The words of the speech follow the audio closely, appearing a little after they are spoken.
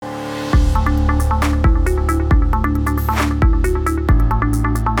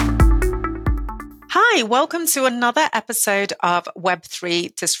Hi, welcome to another episode of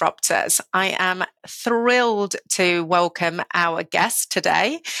Web3 Disruptors. I am thrilled to welcome our guest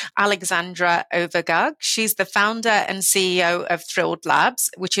today, Alexandra Overgaag. She's the founder and CEO of Thrilled Labs,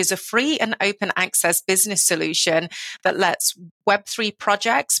 which is a free and open access business solution that lets Web3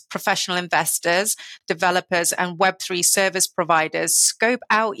 projects, professional investors, developers, and Web3 service providers scope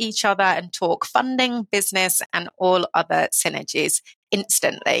out each other and talk funding, business, and all other synergies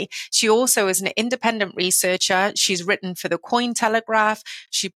instantly. She also is an independent researcher. She's written for the Cointelegraph.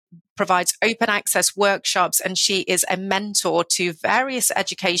 She provides open access workshops, and she is a mentor to various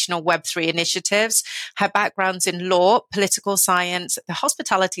educational Web3 initiatives. Her background's in law, political science, the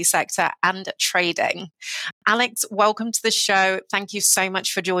hospitality sector, and trading. Alex, welcome to the show. Thank you so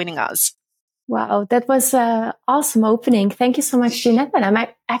much for joining us. Wow, that was an awesome opening. Thank you so much, Jeanette. And I'm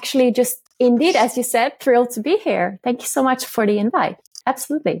actually just, indeed, as you said, thrilled to be here. Thank you so much for the invite.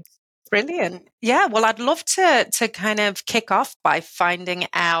 Absolutely. Brilliant. Yeah, well, I'd love to kind of kick off by finding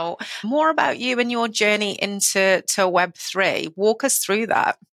out more about you and your journey into Web3. Walk us through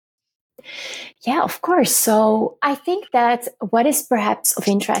that. Yeah, of course. So I think that what is perhaps of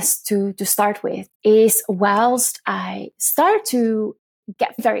interest to start with is whilst I started to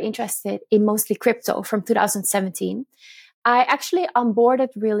get very interested in mostly crypto from 2017, I actually onboarded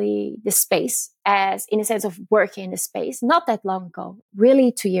really the space as in a sense of working in the space not that long ago,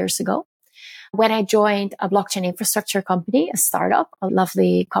 really 2 years ago, when I joined a blockchain infrastructure company, a startup, a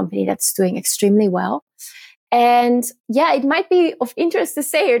lovely company that's doing extremely well. And yeah, it might be of interest to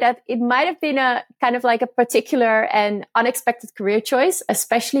say here that it might have been a kind of like a particular and unexpected career choice,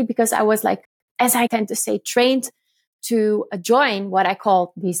 especially because I was like, as I tend to say, trained to join what I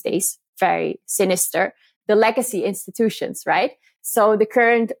call these days, very sinister, the legacy institutions, right? So the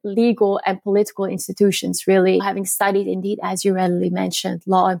current legal and political institutions, really having studied indeed, as you readily mentioned,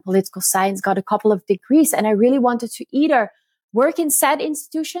 law and political science, got a couple of degrees. And I really wanted to either work in said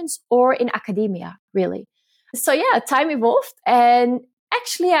institutions or in academia, really. So yeah, time evolved. And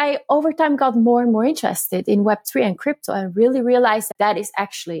actually, I over time got more and more interested in Web3 and crypto and really realized that is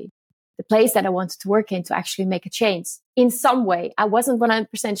actually the place that I wanted to work in to actually make a change in some way. I wasn't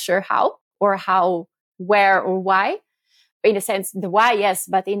 100% sure how or how, where or why. In a sense, the why, yes,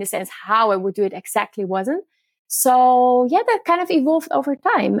 but in the sense how I would do it exactly wasn't. So yeah, that kind of evolved over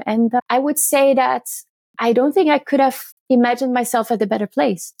time. And I would say that I don't think I could have imagined myself at a better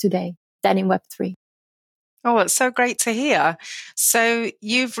place today than in Web3. Oh, it's so great to hear. So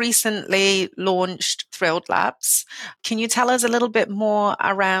you've recently launched Thrilled Labs. Can you tell us a little bit more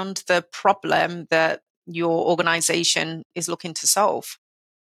around the problem that your organization is looking to solve?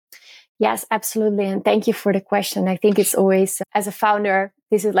 Yes, absolutely. And thank you for the question. I think it's always, as a founder,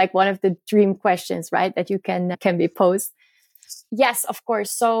 this is like one of the dream questions, right? That you can be posed. Yes, of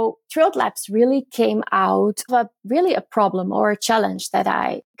course. So Thrilled Labs really came out of really a problem or a challenge that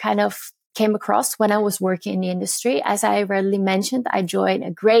I kind of came across when I was working in the industry. As I already mentioned, I joined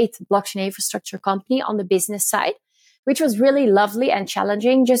a great blockchain infrastructure company on the business side, which was really lovely and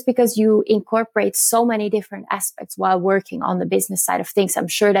challenging just because you incorporate so many different aspects while working on the business side of things. I'm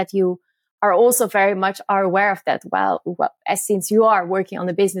sure that you are also very much are aware of that. Well, as since you are working on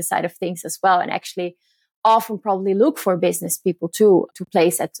the business side of things as well, and actually often probably look for business people to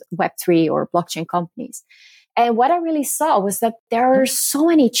place at Web3 or blockchain companies. And what I really saw was that there are so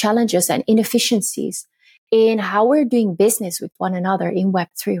many challenges and inefficiencies in how we're doing business with one another in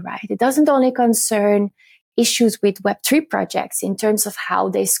Web3, right? It doesn't only concern issues with Web3 projects in terms of how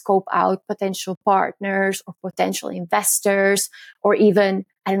they scope out potential partners or potential investors or even,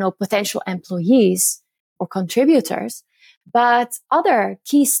 potential employees or contributors, but other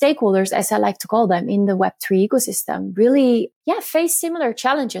key stakeholders, as I like to call them in the Web3 ecosystem, really, face similar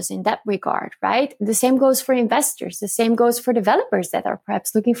challenges in that regard, right? The same goes for investors. The same goes for developers that are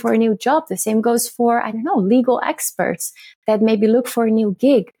perhaps looking for a new job. The same goes for, legal experts that maybe look for a new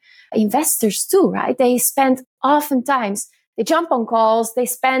gig. Investors too, right? They jump on calls, they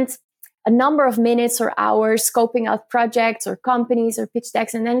spend a number of minutes or hours scoping out projects or companies or pitch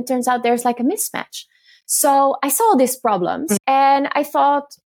decks, and then it turns out there's like a mismatch. So I saw these problems and I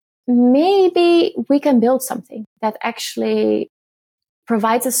thought maybe we can build something that actually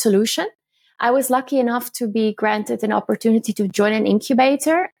provides a solution. I was lucky enough to be granted an opportunity to join an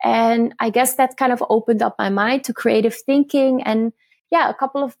incubator. And I guess that kind of opened up my mind to creative thinking. And a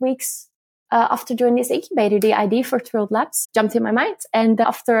couple of weeks after joining this incubator, the idea for Thrilled Labs jumped in my mind. And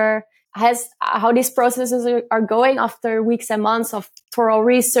after how these processes are going, after weeks and months of thorough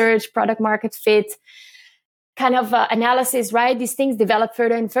research, product market fit, kind of analysis, right? These things develop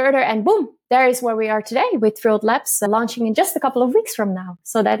further and further, and boom, there is where we are today with Thrilled Labs, launching in just a couple of weeks from now.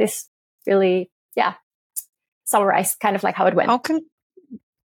 So that is really, summarize kind of like how it went. Oh,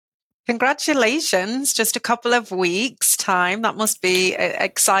 congratulations. Just a couple of weeks' time. That must be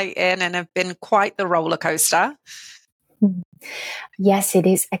exciting and have been quite the roller coaster. Yes, it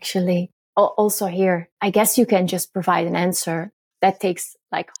is actually. Also here, I guess you can just provide an answer. That takes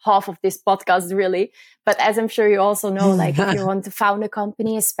like half of this podcast, really. But as I'm sure you also know, like if you want to found a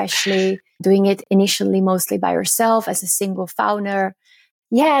company, especially doing it initially mostly by yourself as a single founder,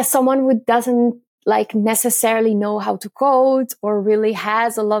 someone who doesn't like necessarily know how to code or really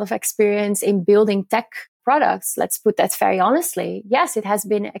has a lot of experience in building tech products. Let's put that very honestly. Yes, it has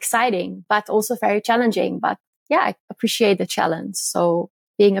been exciting, but also very challenging. But yeah, I appreciate the challenge. So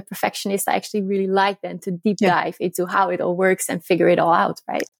being a perfectionist, I actually really like then to deep dive into how it all works and figure it all out,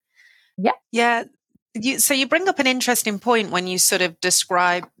 right? Yeah. Yeah. So you bring up an interesting point when you sort of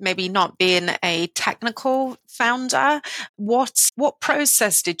describe maybe not being a technical founder. What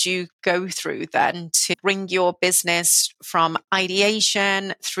process did you go through then to bring your business from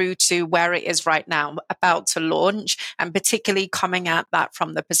ideation through to where it is right now, about to launch, and particularly coming at that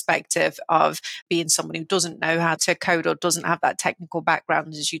from the perspective of being someone who doesn't know how to code or doesn't have that technical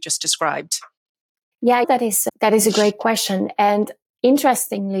background as you just described? Yeah, that is a great question. And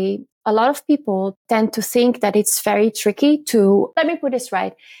interestingly, a lot of people tend to think that it's very tricky to, let me put this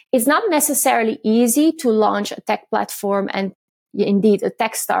right. It's not necessarily easy to launch a tech platform and indeed a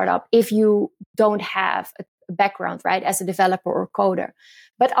tech startup if you don't have a background, right, as a developer or coder.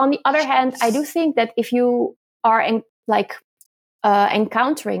 But on the other hand, I do think that if you are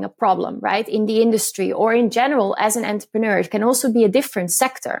encountering a problem, right, in the industry or in general as an entrepreneur, it can also be a different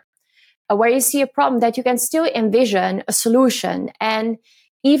sector where you see a problem that you can still envision a solution. And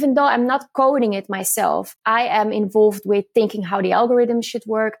even though I'm not coding it myself, I am involved with thinking how the algorithm should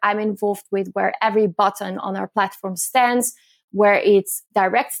work. I'm involved with where every button on our platform stands, where it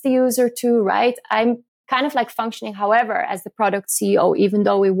directs the user to, right? I'm kind of like functioning, however, as the product CEO, even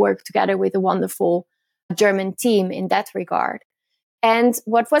though we work together with a wonderful German team in that regard. And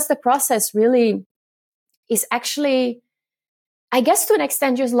what was the process really is actually, I guess to an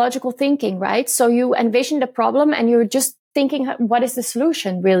extent, just logical thinking, right? So you envision the problem and you're just thinking, what is the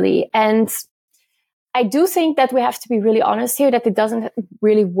solution really? And I do think that we have to be really honest here that it doesn't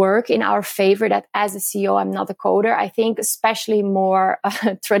really work in our favor that as a CEO, I'm not a coder. I think especially more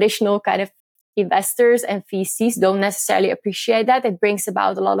traditional kind of investors and VCs don't necessarily appreciate that. It brings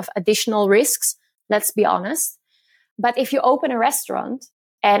about a lot of additional risks. Let's be honest. But if you open a restaurant,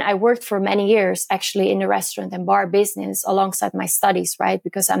 and I worked for many years actually in the restaurant and bar business alongside my studies, right?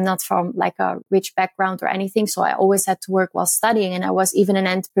 Because I'm not from like a rich background or anything. So I always had to work while studying, and I was even an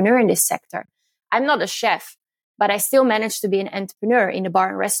entrepreneur in this sector. I'm not a chef, but I still managed to be an entrepreneur in the bar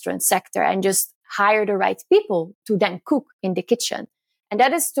and restaurant sector and just hire the right people to then cook in the kitchen. And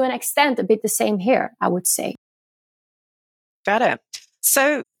that is to an extent a bit the same here, I would say. Got it.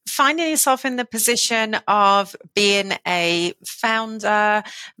 So finding yourself in the position of being a founder,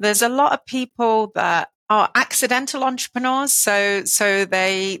 there's a lot of people that are accidental entrepreneurs. So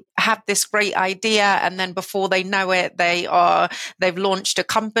they have this great idea, and then before they know it, they've launched a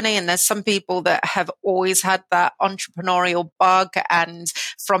company. And there's some people that have always had that entrepreneurial bug, and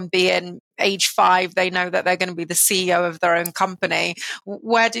from being age 5, they know that they're going to be the CEO of their own company.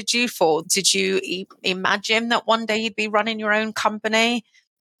 Where did you fall? Did you imagine that one day you'd be running your own company?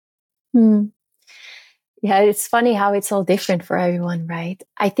 Yeah, it's funny how it's all different for everyone, right?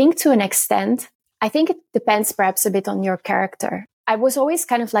 I think to an extent, I think it depends perhaps a bit on your character. I was always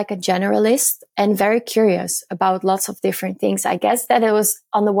kind of like a generalist and very curious about lots of different things. I guess that it was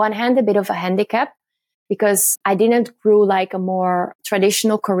on the one hand a bit of a handicap because I didn't grow like a more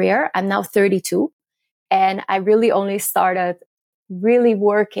traditional career. I'm now 32 and I really only started really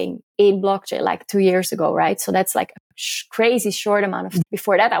working in blockchain like 2 years ago, right? So that's like a crazy short amount of,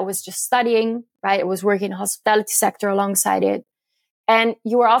 before that I was just studying, right? I was working in the hospitality sector alongside it. And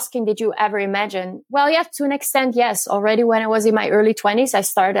you were asking, did you ever imagine? Well, yeah, to an extent, yes. Already when I was in my early 20s, I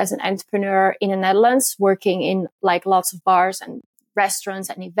started as an entrepreneur in the Netherlands, working in like lots of bars and restaurants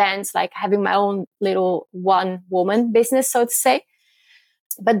and events, like having my own little one woman business, so to say.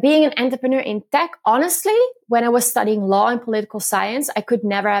 But being an entrepreneur in tech, honestly, when I was studying law and political science, I could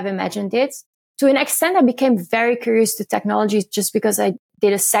never have imagined it. To an extent, I became very curious to technology just because I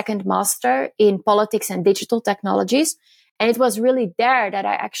did a second master in politics and digital technologies. And it was really there that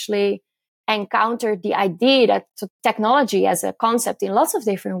I actually encountered the idea that technology as a concept in lots of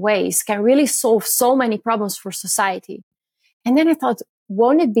different ways can really solve so many problems for society. And then I thought,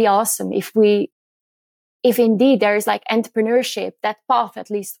 won't it be awesome if indeed there is like entrepreneurship, that path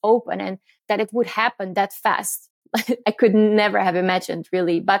at least open, and that it would happen that fast. I could never have imagined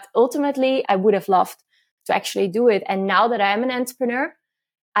really, but ultimately I would have loved to actually do it. And now that I'm an entrepreneur,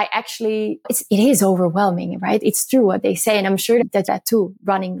 it is overwhelming, right? It's true what they say. And I'm sure that too,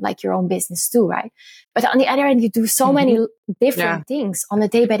 running like your own business too, right? But on the other hand, you do so many different things on a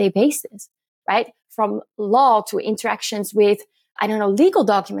day-by-day basis, right? From law to interactions with, I don't know, legal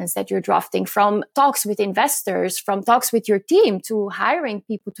documents that you're drafting, from talks with investors, from talks with your team, to hiring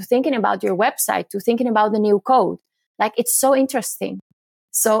people, to thinking about your website, to thinking about the new code. Like, it's so interesting.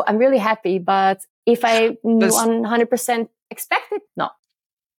 So I'm really happy. But if I 100% expect it, no.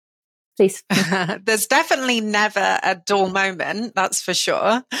 Please. There's definitely never a dull moment, that's for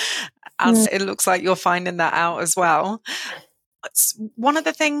sure, as it looks like you're finding that out as well. One of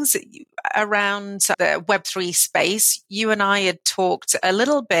the things around the Web3 space, you and I had talked a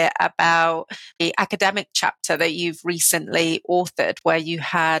little bit about the academic chapter that you've recently authored, where you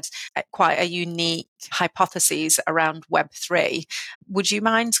had quite a unique hypothesis around Web3. Would you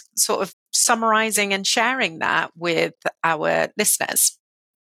mind sort of summarizing and sharing that with our listeners?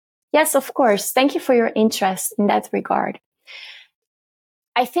 Yes, of course. Thank you for your interest in that regard.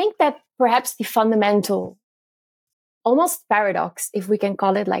 I think that perhaps the fundamental, almost paradox, if we can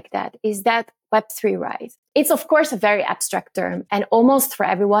call it like that, is that Web3, right? It's of course a very abstract term, and almost for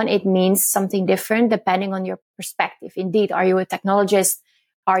everyone, it means something different depending on your perspective. Indeed, are you a technologist?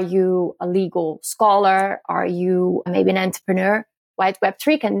 Are you a legal scholar? Are you maybe an entrepreneur? Right?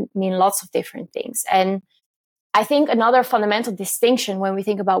 Web3 can mean lots of different things. And I think another fundamental distinction when we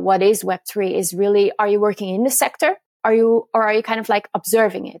think about what is Web3 is really, are you working in the sector? Are you kind of like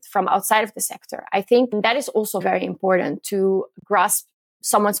observing it from outside of the sector? I think that is also very important to grasp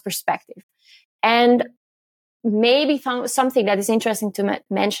someone's perspective. And maybe something that is interesting to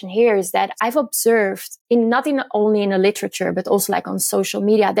mention here is that I've observed not only in the literature, but also like on social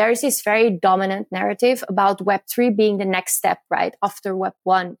media, there is this very dominant narrative about Web3 being the next step, right? After Web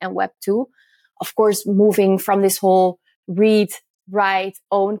 1 and Web 2. Of course, moving from this whole read, write,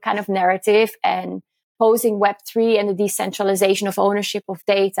 own kind of narrative and posing Web3 and the decentralization of ownership of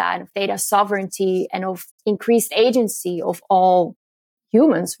data and of data sovereignty and of increased agency of all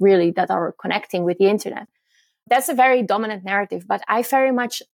humans really that are connecting with the internet. That's a very dominant narrative, but I very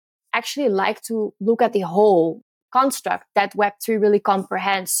much actually like to look at the whole construct that Web3 really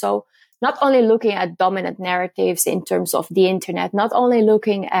comprehends. So not only looking at dominant narratives in terms of the internet, not only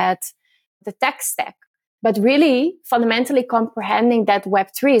looking at the tech stack, but really fundamentally comprehending that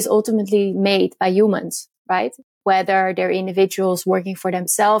Web3 is ultimately made by humans, right? Whether they're individuals working for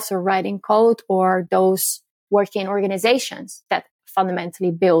themselves or writing code, or those working in organizations that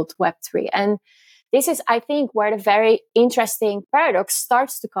fundamentally build Web3. And this is, I think, where the very interesting paradox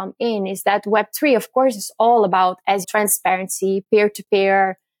starts to come in, is that Web3, of course, is all about as transparency,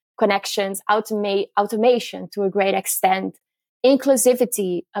 peer-to-peer connections, automation to a great extent,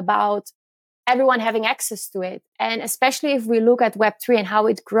 inclusivity, about everyone having access to it. And especially if we look at Web3 and how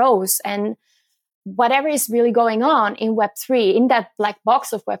it grows and whatever is really going on in Web3, in that black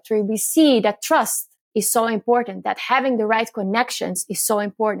box of Web3, we see that trust is so important, that having the right connections is so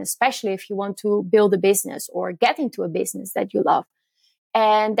important, especially if you want to build a business or get into a business that you love,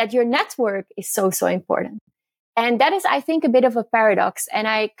 and that your network is so important. And that is, I think, a bit of a paradox. And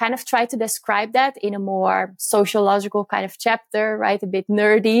I kind of try to describe that in a more sociological kind of chapter, right? A bit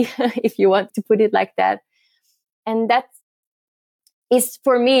nerdy, if you want to put it like that. And that is,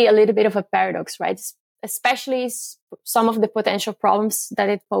 for me, a little bit of a paradox, right? Especially some of the potential problems that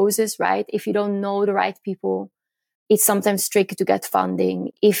it poses, right? If you don't know the right people, it's sometimes tricky to get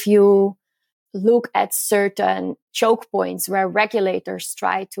funding. If you look at certain choke points where regulators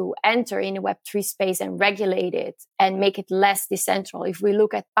try to enter in a Web3 space and regulate it and make it less decentral. If we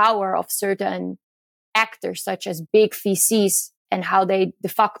look at power of certain actors, such as big VCs, and how they de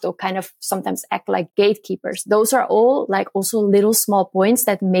facto kind of sometimes act like gatekeepers, those are all like also little small points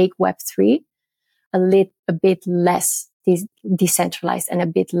that make Web3 a bit less decentralized and a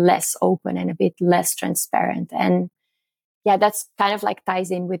bit less open and a bit less transparent. And yeah, that's kind of like ties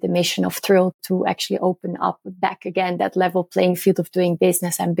in with the mission of Thrill to actually open up back again that level playing field of doing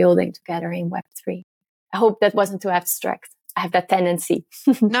business and building together in Web3. I hope that wasn't too abstract. I have that tendency.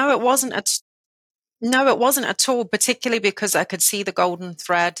 No, it wasn't at all, particularly because I could see the golden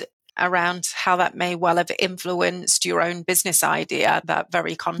thread around how that may well have influenced your own business idea, that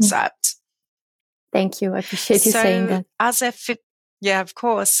very concept. Thank you. I appreciate you saying that. Yeah, of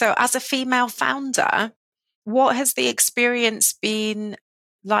course. So as a female founder, what has the experience been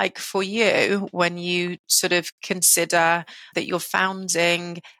like for you when you sort of consider that you're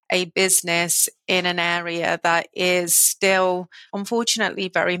founding a business in an area that is still, unfortunately,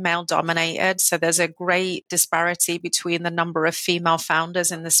 very male dominated? So there's a great disparity between the number of female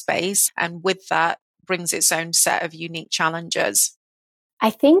founders in the space. And with that brings its own set of unique challenges.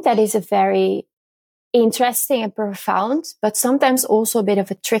 I think that is a very interesting and profound, but sometimes also a bit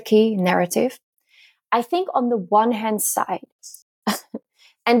of a tricky narrative. I think on the one hand side,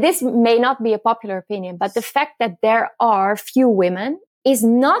 and this may not be a popular opinion, but the fact that there are few women is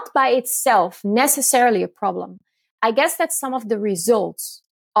not by itself necessarily a problem. I guess that some of the results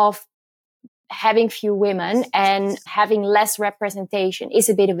of having few women and having less representation is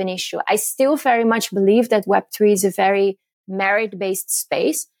a bit of an issue. I still very much believe that Web3 is a very merit-based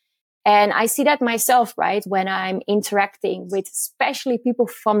space. And I see that myself, right? When I'm interacting with especially people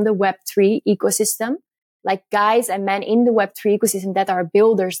from the Web3 ecosystem, like guys and men in the Web3 ecosystem that are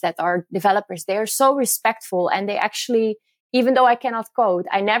builders, that are developers, they are so respectful. And they actually, even though I cannot code,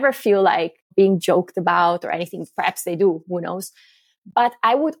 I never feel like being joked about or anything. Perhaps they do, who knows? But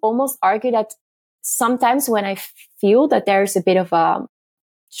I would almost argue that sometimes when I feel that there's a bit of a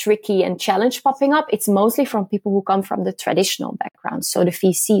tricky and challenge popping up, it's mostly from people who come from the traditional background. So the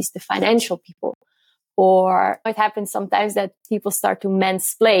VCs, the financial people, or it happens sometimes that people start to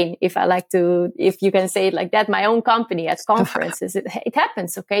mansplain, if you can say it like that, my own company at conferences. It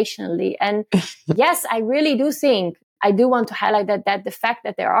happens occasionally. And yes, I really do think, I do want to highlight that the fact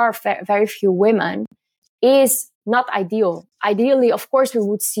that there are very few women is not ideal. Ideally, of course, we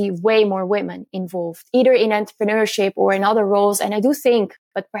would see way more women involved, either in entrepreneurship or in other roles. And I do think,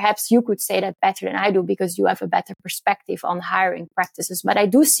 but perhaps you could say that better than I do because you have a better perspective on hiring practices. But I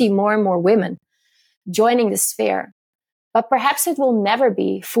do see more and more women joining the sphere. But perhaps it will never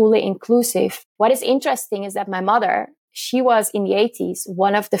be fully inclusive. What is interesting is that my mother, she was in the 80s,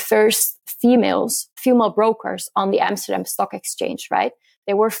 one of the first female brokers on the Amsterdam Stock Exchange, right?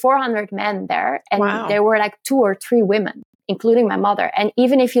 There were 400 men there, and Wow. there were like 2 or 3 women, including my mother. And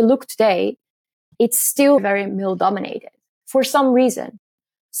even if you look today, it's still very male dominated for some reason.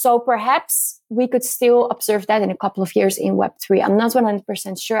 So perhaps we could still observe that in a couple of years in Web3. I'm not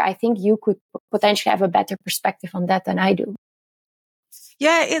 100% sure. I think you could potentially have a better perspective on that than I do.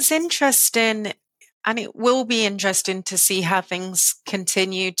 Yeah, it's interesting. And it will be interesting to see how things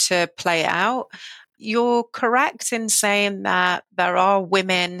continue to play out. You're correct in saying that there are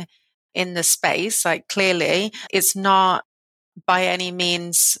women in the space. Like clearly, it's not by any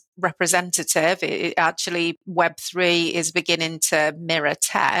means representative. It actually, Web3 is beginning to mirror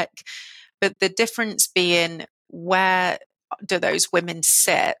tech. But the difference being, where do those women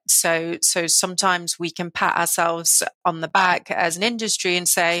sit? So sometimes we can pat ourselves on the back as an industry and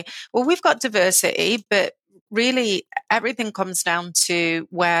say, well, we've got diversity, but really everything comes down to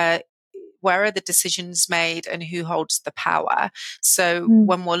where are the decisions made and who holds the power. So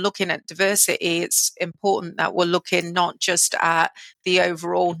when we're looking at diversity, it's important that we're looking not just at the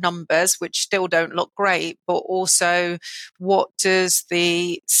overall numbers, which still don't look great, but also what does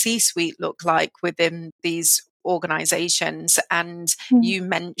the C-suite look like within these organizations. And you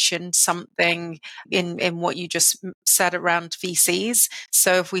mentioned something in what you just said around VCs.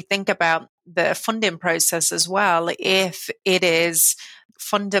 So if we think about the funding process as well, if it is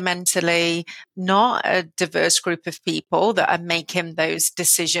fundamentally not a diverse group of people that are making those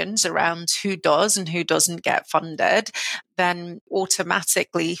decisions around who does and who doesn't get funded, then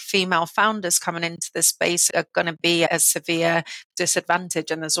automatically female founders coming into the space are going to be at a severe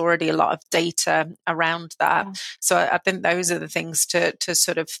disadvantage. And there's already a lot of data around that. Yeah. So I think those are the things to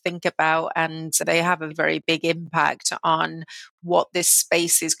sort of think about, and they have a very big impact on what this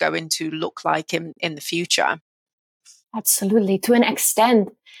space is going to look like in the future. Absolutely. To an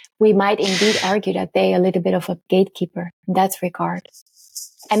extent, we might indeed argue that they are a little bit of a gatekeeper in that regard.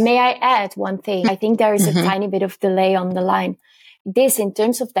 And may I add one thing? I think there is a tiny bit of delay on the line. This, in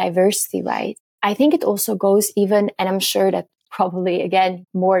terms of diversity, right? I think it also goes even, and I'm sure that probably, again,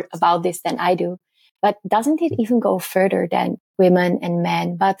 more about this than I do, but doesn't it even go further than women and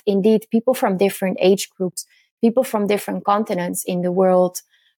men? But indeed, people from different age groups, people from different continents in the world,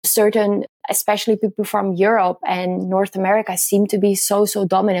 certain, especially people from Europe and North America, seem to be so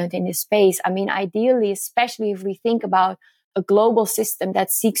dominant in this space. I mean, ideally, especially if we think about a global system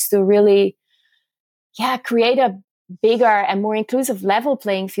that seeks to really, create a bigger and more inclusive level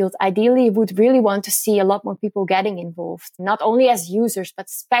playing field, ideally would really want to see a lot more people getting involved, not only as users, but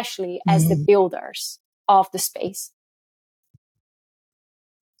especially as the builders of the space.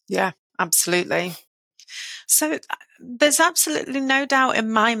 Yeah, absolutely. So there's absolutely no doubt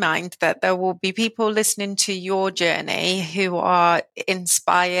in my mind that there will be people listening to your journey who are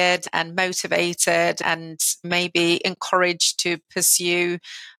inspired and motivated and maybe encouraged to pursue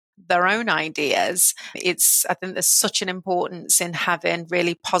their own ideas. I think there's such an importance in having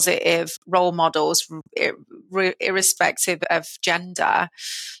really positive role models, irrespective of gender.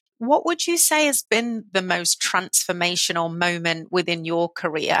 What would you say has been the most transformational moment within your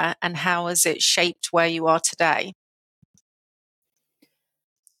career, and how has it shaped where you are today?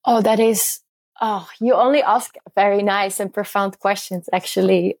 Oh, you only ask very nice and profound questions,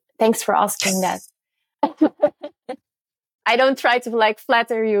 actually. Thanks for asking that. I don't try to like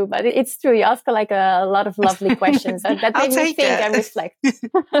flatter you, but it's true. You ask like a lot of lovely questions that I'll made me take think it. and reflect.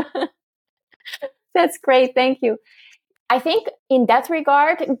 That's great. Thank you. I think in that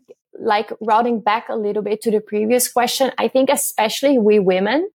regard, like routing back a little bit to the previous question, I think especially we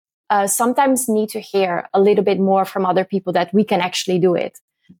women sometimes need to hear a little bit more from other people that we can actually do it.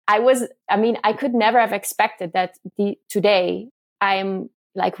 I could never have expected that today I'm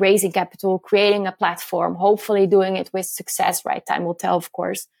like raising capital, creating a platform, hopefully doing it with success, right? Time will tell, of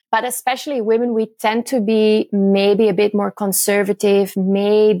course. But especially women, we tend to be maybe a bit more conservative,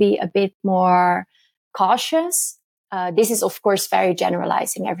 maybe a bit more cautious. This is, of course, very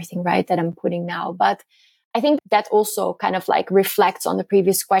generalizing everything, right, that I'm putting now. But I think that also kind of like reflects on the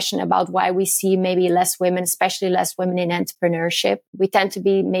previous question about why we see maybe less women, especially less women in entrepreneurship. We tend to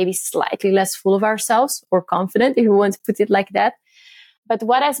be maybe slightly less full of ourselves or confident, if you want to put it like that. But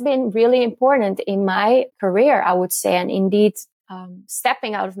what has been really important in my career, I would say, and indeed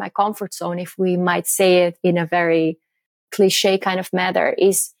stepping out of my comfort zone, if we might say it in a very cliche kind of manner,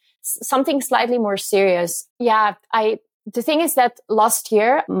 is something slightly more serious. The thing is that last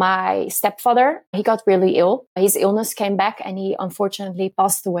year, my stepfather, he got really ill. His illness came back and he unfortunately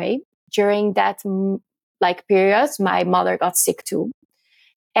passed away. During that period, my mother got sick too.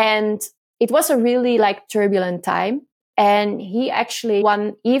 And it was a really like turbulent time. And he actually,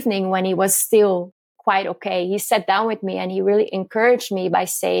 one evening when he was still quite okay, he sat down with me and he really encouraged me by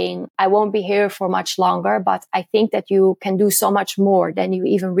saying, I won't be here for much longer, but I think that you can do so much more than you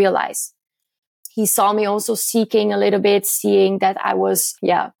even realize. He saw me also seeking a little bit, seeing that I was,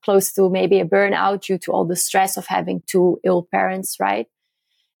 close to maybe a burnout due to all the stress of having two ill parents, right?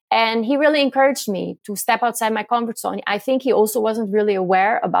 And he really encouraged me to step outside my comfort zone. I think he also wasn't really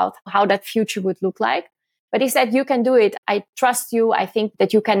aware about how that future would look like. But he said, you can do it. I trust you. I think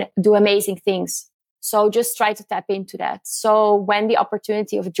that you can do amazing things. So just try to tap into that. So when the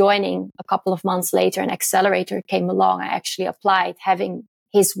opportunity of joining a couple of months later, an accelerator came along, I actually applied having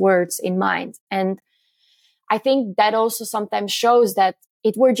his words in mind. And I think that also sometimes shows that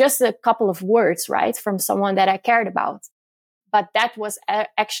it were just a couple of words, right, from someone that I cared about. But that was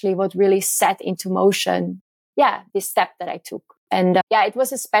actually what really set into motion, this step that I took. And it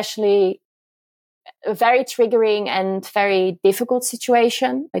was especially a very triggering and very difficult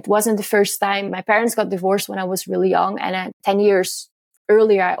situation. It wasn't the first time. My parents got divorced when I was really young. And 10 years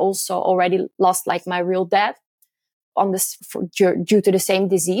earlier, I also already lost like my real dad due to the same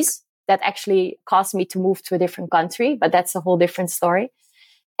disease that actually caused me to move to a different country. But that's a whole different story.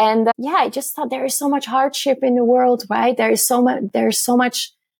 And I just thought there is so much hardship in the world, right? There's so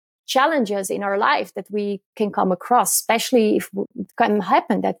much challenges in our life that we can come across, especially if it can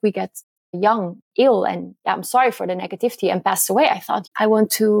happen that we get young, ill, and I'm sorry for the negativity and pass away. I thought I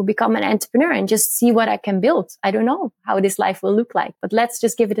want to become an entrepreneur and just see what I can build. I don't know how this life will look like, but let's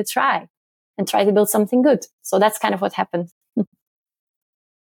just give it a try and try to build something good. So that's kind of what happened.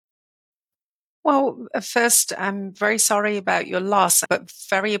 Well, first, I'm very sorry about your loss, but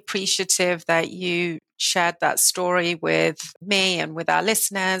very appreciative that you shared that story with me and with our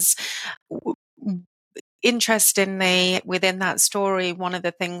listeners. Interestingly, within that story, one of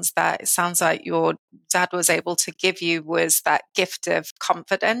the things that it sounds like your dad was able to give you was that gift of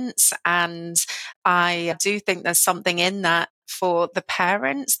confidence. And I do think there's something in that for the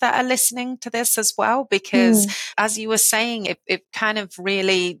parents that are listening to this as well, because as you were saying, it kind of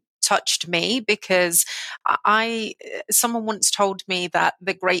really touched me, because someone once told me that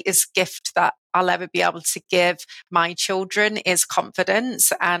the greatest gift that I'll ever be able to give my children is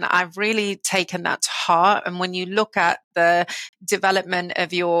confidence. And I've really taken that to heart. And when you look at the development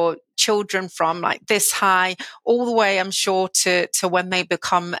of your children from like this high all the way, I'm sure, to when they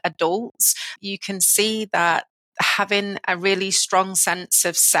become adults, you can see that having a really strong sense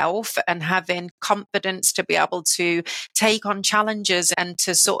of self and having confidence to be able to take on challenges and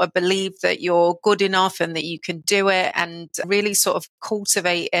to sort of believe that you're good enough and that you can do it, and really sort of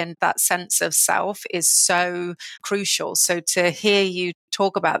cultivating that sense of self is so crucial. So to hear you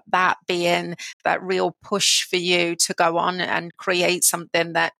talk about that being that real push for you to go on and create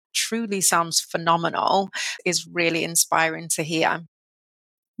something that truly sounds phenomenal is really inspiring to hear.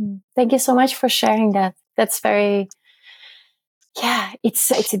 Thank you so much for sharing that. That's very,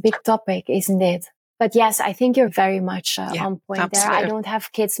 it's a big topic, isn't it? But yes, I think you're very much on point absolutely. there. I don't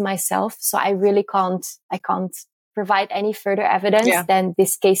have kids myself, so I really can't provide any further evidence than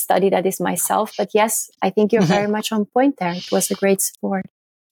this case study that is myself. But yes, I think you're very much on point there. It was a great support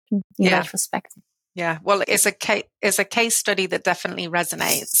in retrospective. Yeah, well, it's a case study that definitely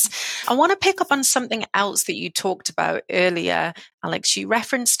resonates. I want to pick up on something else that you talked about earlier, Alex. You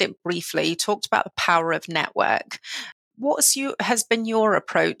referenced it briefly. You talked about the power of network. What has been your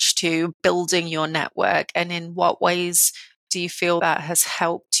approach to building your network, and in what ways do you feel that has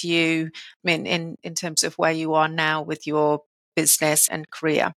helped you? I mean, in terms of where you are now with your business and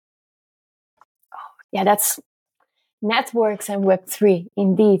career. Yeah, that's networks and Web3,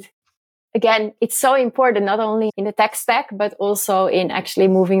 indeed. Again, it's so important, not only in the tech stack, but also in actually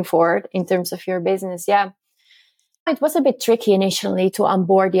moving forward in terms of your business. Yeah. It was a bit tricky initially to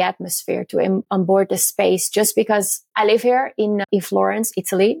onboard the atmosphere, to onboard the space, just because I live here in Florence,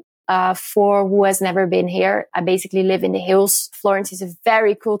 Italy. For who has never been here, I basically live in the hills. Florence is a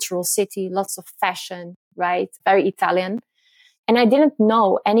very cultural city, lots of fashion, right? Very Italian. And I didn't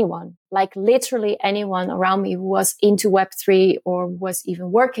know anyone, like literally anyone around me who was into Web3 or was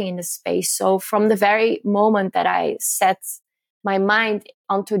even working in the space. So from the very moment that I set my mind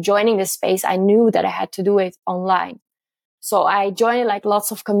onto joining the space, I knew that I had to do it online. So I joined like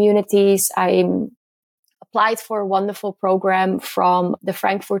lots of communities. I applied for a wonderful program from the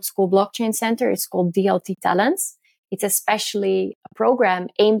Frankfurt School Blockchain Center. It's called DLT Talents. It's especially a program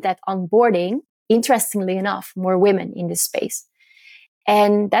aimed at onboarding, interestingly enough, more women in this space.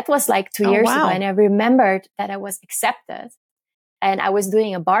 And that was like 2 years ago. And I remembered that I was accepted and I was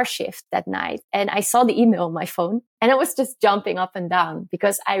doing a bar shift that night. And I saw the email on my phone and I was just jumping up and down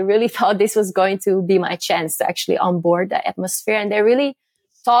because I really thought this was going to be my chance to actually onboard the atmosphere. And they really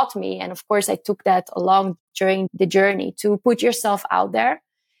taught me. And of course, I took that along during the journey to put yourself out there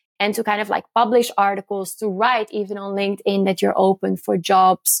and to kind of like publish articles, to write even on LinkedIn that you're open for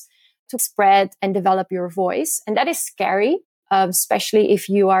jobs, to spread and develop your voice. And that is scary. Especially if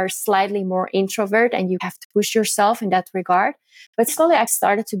you are slightly more introvert and you have to push yourself in that regard. But slowly I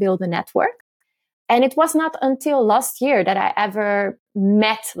started to build a network. And it was not until last year that I ever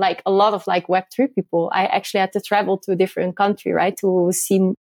met like a lot of like Web3 people. I actually had to travel to a different country, right? To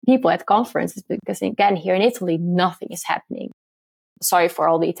see people at conferences because again, here in Italy, nothing is happening. Sorry for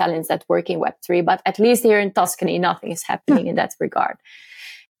all the Italians that work in Web3, but at least here in Tuscany, nothing is happening in that regard.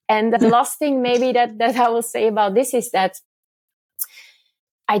 And the last thing maybe that I will say about this is that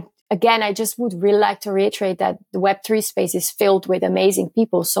I just would really like to reiterate that the Web3 space is filled with amazing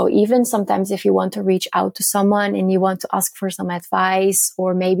people. So even sometimes if you want to reach out to someone and you want to ask for some advice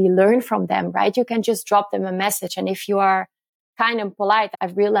or maybe learn from them, right? You can just drop them a message. And if you are kind and polite,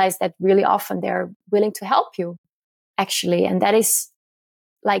 I've realized that really often they're willing to help you, actually. And that is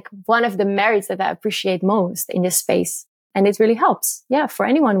like one of the merits that I appreciate most in this space. And it really helps. Yeah, for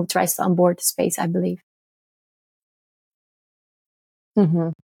anyone who tries to onboard the space, I believe.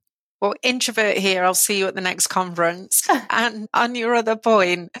 Mm-hmm. Well, introvert here, I'll see you at the next conference. And on your other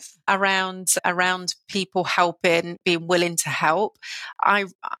point around people helping, being willing to help, I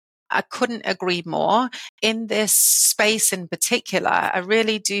couldn't agree more. In this space in particular, I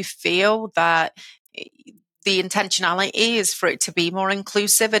really do feel that the intentionality is for it to be more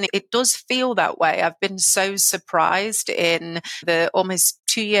inclusive. And it does feel that way. I've been so surprised in the almost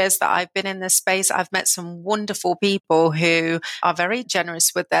 2 years that I've been in this space. I've met some wonderful people who are very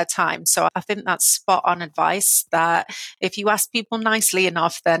generous with their time. So I think that's spot on advice that if you ask people nicely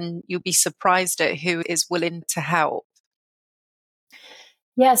enough, then you'll be surprised at who is willing to help.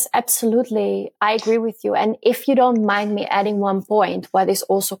 Yes, absolutely. I agree with you. And if you don't mind me adding one point, what is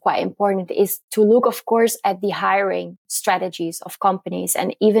also quite important is to look, of course, at the hiring strategies of companies.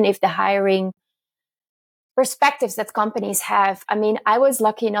 And even if the hiring perspectives that companies have. I mean, I was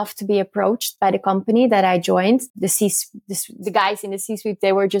lucky enough to be approached by the company that I joined. The guys in the C-suite,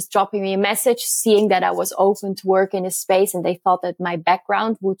 they were just dropping me a message, seeing that I was open to work in this space. And they thought that my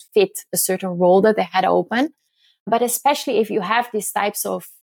background would fit a certain role that they had open. But especially if you have these types of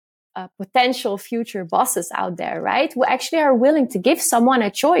potential future bosses out there, right? Who actually are willing to give someone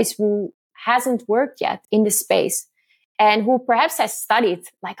a choice who hasn't worked yet in the space and who perhaps has studied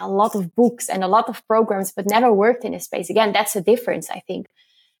like a lot of books and a lot of programs, but never worked in a space. Again, that's a difference, I think.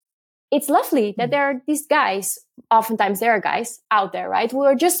 It's lovely that there are these guys, oftentimes there are guys out there, right? Who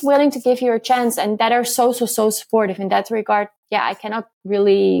are just willing to give you a chance and that are so supportive in that regard. Yeah, I cannot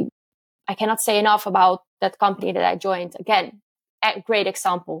say enough about that company that I joined. Again, a great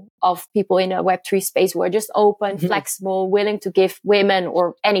example of people in a Web3 space who are just open, flexible, willing to give women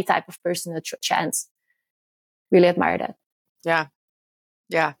or any type of person a chance. Really admire that. Yeah.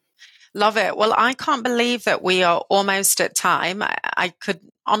 Yeah. Love it. Well, I can't believe that we are almost at time. I could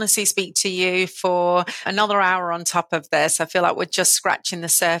honestly speak to you for another hour on top of this. I feel like we're just scratching the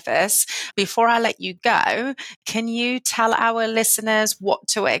surface. Before I let you go, can you tell our listeners what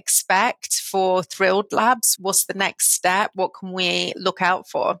to expect for Thrilled Labs? What's the next step? What can we look out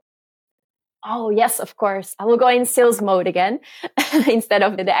for? Oh, yes, of course. I will go in sales mode again instead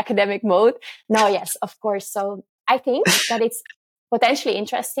of the academic mode. No, yes, of course. So I think that it's potentially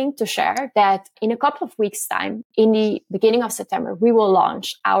interesting to share that in a couple of weeks' time, in the beginning of September, we will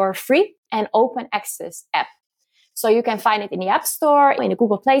launch our free and open access app. So you can find it in the App Store, in the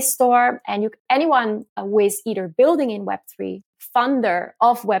Google Play Store, and anyone who is either building in Web3, funder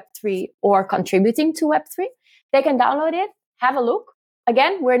of Web3, or contributing to Web3, they can download it, have a look.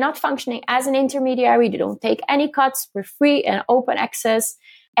 Again, we're not functioning as an intermediary. We don't take any cuts. We're free and open access.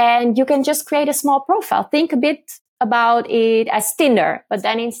 And you can just create a small profile. Think a bit about it as Tinder, but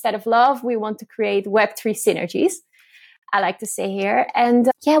then instead of love, we want to create Web3 synergies, I like to say here. And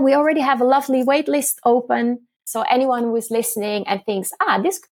we already have a lovely wait list open. So anyone who is listening and thinks,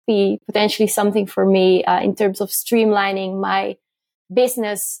 this could be potentially something for me in terms of streamlining my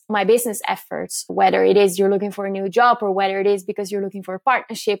business efforts, whether it is you're looking for a new job or whether it is because you're looking for a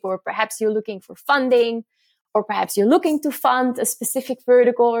partnership or perhaps you're looking for funding or perhaps you're looking to fund a specific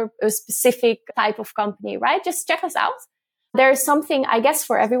vertical or a specific type of company, right? Just check us out. There's something, I guess,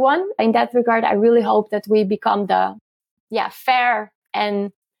 for everyone. In that regard, I really hope that we become the fair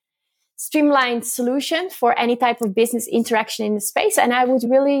and streamlined solution for any type of business interaction in the space. And I would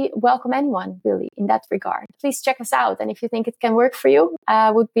really welcome anyone really in that regard. Please check us out. And if you think it can work for you,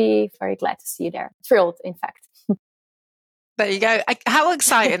 I would be very glad to see you there. Thrilled, in fact. There you go. How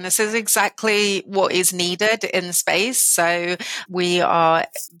exciting. This is exactly what is needed in the space. So we are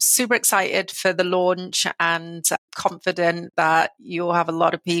super excited for the launch and confident that you'll have a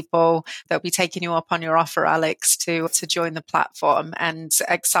lot of people that will be taking you up on your offer, Alex, to join the platform, and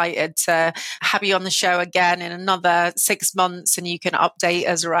excited to have you on the show again in another 6 months, and you can update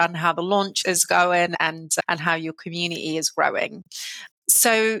us around how the launch is going and how your community is growing.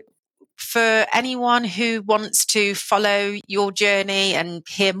 So for anyone who wants to follow your journey and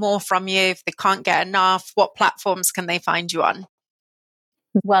hear more from you, if they can't get enough, what platforms can they find you on?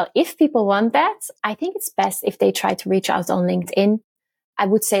 Well, if people want that, I think it's best if they try to reach out on LinkedIn. I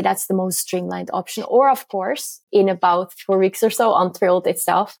would say that's the most streamlined option. Or, of course, in about 4 weeks or so on Thrilled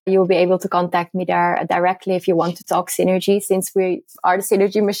itself, you'll be able to contact me there directly if you want to talk synergy, since we are the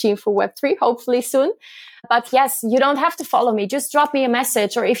synergy machine for Web3, hopefully soon. But yes, you don't have to follow me. Just drop me a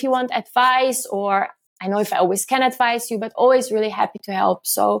message, or if you want advice, or I know if I always can advise you, but always really happy to help.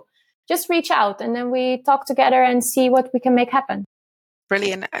 So just reach out and then we talk together and see what we can make happen.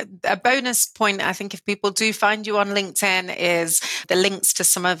 Brilliant. A bonus point, I think, if people do find you on LinkedIn, is the links to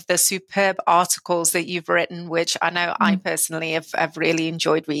some of the superb articles that you've written, which I know I personally have really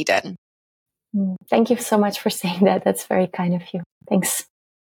enjoyed reading. Thank you so much for saying that. That's very kind of you. Thanks.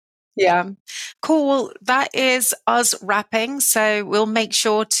 Yeah. Cool. That is us wrapping. So we'll make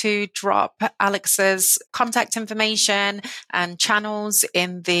sure to drop Alex's contact information and channels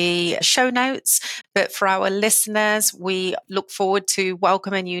in the show notes. But for our listeners, we look forward to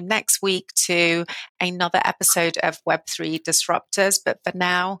welcoming you next week to another episode of Web3 Disruptors. But for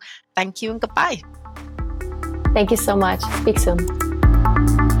now, thank you and goodbye. Thank you so much. Speak soon.